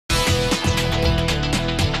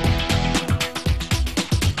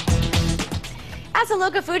As a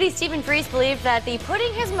local foodie, Stephen Fries believed that the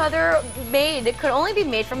pudding his mother made could only be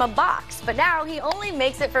made from a box, but now he only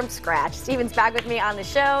makes it from scratch. Stephen's back with me on the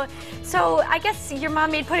show. So I guess your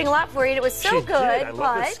mom made pudding a lot for you, and it was so She good. Did. I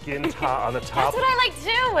love the skin on the top. That's what I like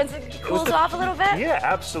too, once it cools off a little bit. Yeah,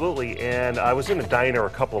 absolutely. And I was in a diner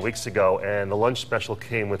a couple of weeks ago, and the lunch special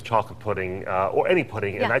came with chocolate pudding, or any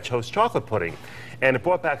pudding, and I chose chocolate pudding. And it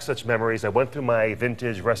brought back such memories. I went through my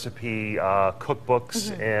vintage recipe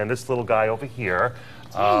cookbooks, and this little guy over here.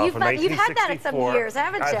 You've had that at some years,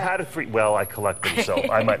 haven't you? I've had it for, well, I collect them,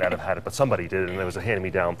 so I might not have had it, but somebody did, and it was a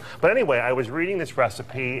hand-me-down. But anyway, I was reading this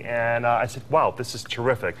recipe, and I said, wow, this is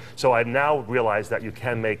terrific. So I now realize that you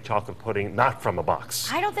can make chocolate pudding not from a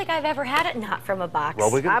box. I don't think I've ever had it not from a box.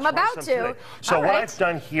 Well, I'm about to. Today. So what I've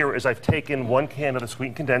done here is I've taken 1 can of the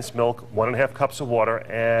sweetened condensed milk, 1½ cups of water,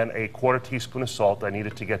 and a 1/4 teaspoon of salt. I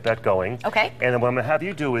needed to get that going. Okay. And then what I'm going to have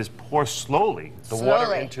you do is pour slowly the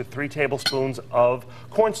water into 3 tablespoons of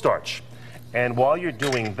cornstarch. And while you're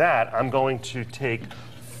doing that, I'm going to take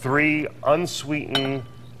 3 unsweetened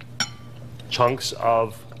chunks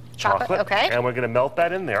of chocolate. Okay. And we're going to melt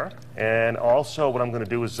that in there. And also what I'm going to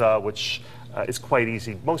do is, which is quite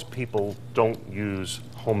easy, most people don't use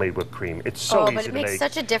homemade whipped cream. It's so easy to make. But it makes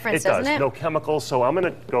such a difference, doesn't it? No chemicals. So I'm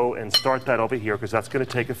going to go and start that over here because that's going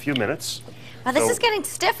to take a few minutes. Now this is getting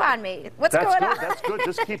stiff on me. What's going on? That's good.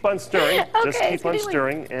 Just keep on stirring. Just keep on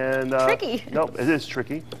stirring. And tricky. No, it is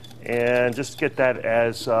tricky. And just get that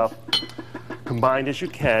as combined as you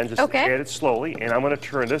can. Just add it slowly. And I'm going to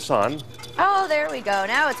turn this on. Oh, there we go.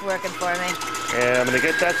 Now it's working for me. And I'm going to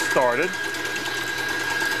get that started.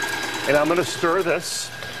 And I'm going to stir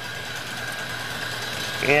this.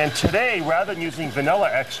 And today, rather than using vanilla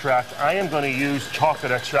extract, I am going to use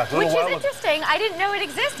chocolate extract. Which is interesting. I didn't know it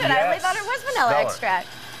existed. I only thought it was vanilla extract.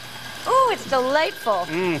 Ooh, it's delightful.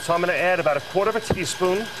 So I'm going to add about 1/4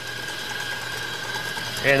 teaspoon.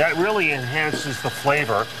 And that really enhances the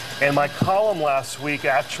flavor. And my column last week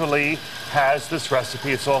actually has this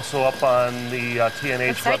recipe. It's also up on the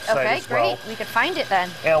TNH website as well. Great. We could find it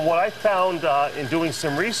then. And what I found in doing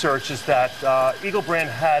some research is that Eagle Brand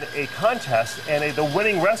had a contest, and the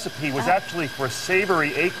winning recipe was actually for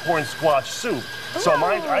savory acorn squash soup. So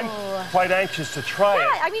I'm quite anxious to try it.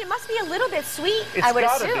 Yeah, I mean, it must be a little bit sweet, I would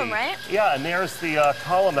assume, right? Yeah, and there's the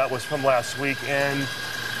column that was from last week, and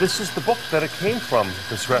this is the book that it came from,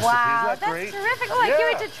 this recipe. Wow, Isn't that great? That's terrific. Oh, I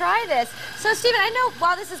can't wait to try this. So, Stephen, I know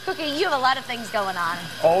while this is cooking, you have a lot of things going on.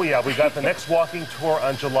 Oh, yeah. We got the next walking tour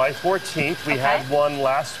on July 14th. We had one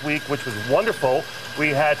last week, which was wonderful. We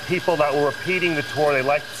had people that were repeating the tour. They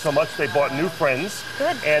liked it so much they bought new friends.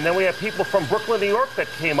 Good. And then we had people from Brooklyn, New York that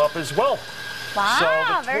came up as well.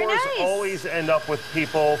 Wow, so the tours always end up with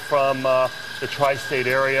people from the tri-state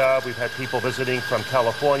area. We've had people visiting from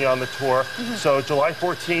California on the tour. So July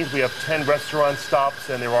 14th, we have 10 restaurant stops,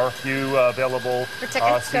 and there are a few available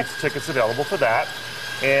tickets available for that.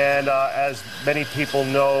 And as many people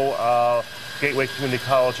know, Gateway Community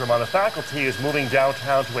College, I'm on the faculty, is moving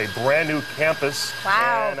downtown to a brand new campus.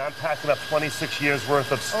 Wow. And I'm packing up 26 years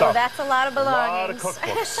worth of stuff. Oh, that's a lot of belongings. A lot of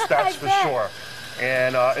cookbooks, that's for sure.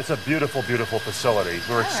 And it's a beautiful, beautiful facility.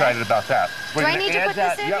 We're excited about that. Do I need to put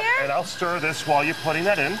this in here? And I'll stir this while you're putting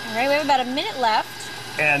that in. All right, we have about a minute left.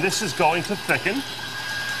 And this is going to thicken.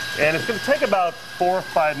 And it's going to take about 4 or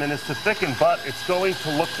 5 minutes to thicken, but it's going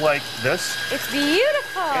to look like this. It's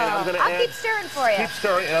beautiful. And I'll keep stirring for you. Keep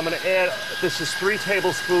stirring, and I'm going to add, this is 3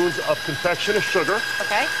 tablespoons of confectioner sugar.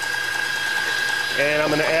 Okay. And I'm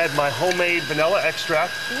going to add my homemade vanilla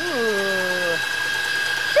extract. Ooh.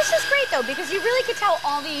 This is great, though, because you really could tell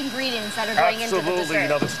all the ingredients that are going into the dessert. Absolutely. You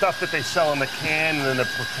know, the stuff that they sell in the can and in the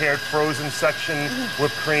prepared frozen section,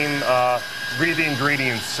 whipped cream, read the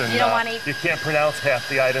ingredients, and you don't want to eat. You can't pronounce half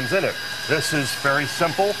the items in it. This is very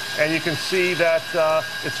simple, and you can see that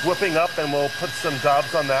it's whipping up, and we'll put some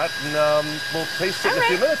dobs on that, and we'll taste it in a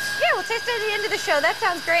few minutes. Yeah, we'll taste it at the end of the show. That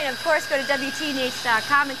sounds great. And, of course, go to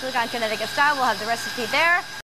WTNH.com and click on Connecticut Style. We'll have the recipe there.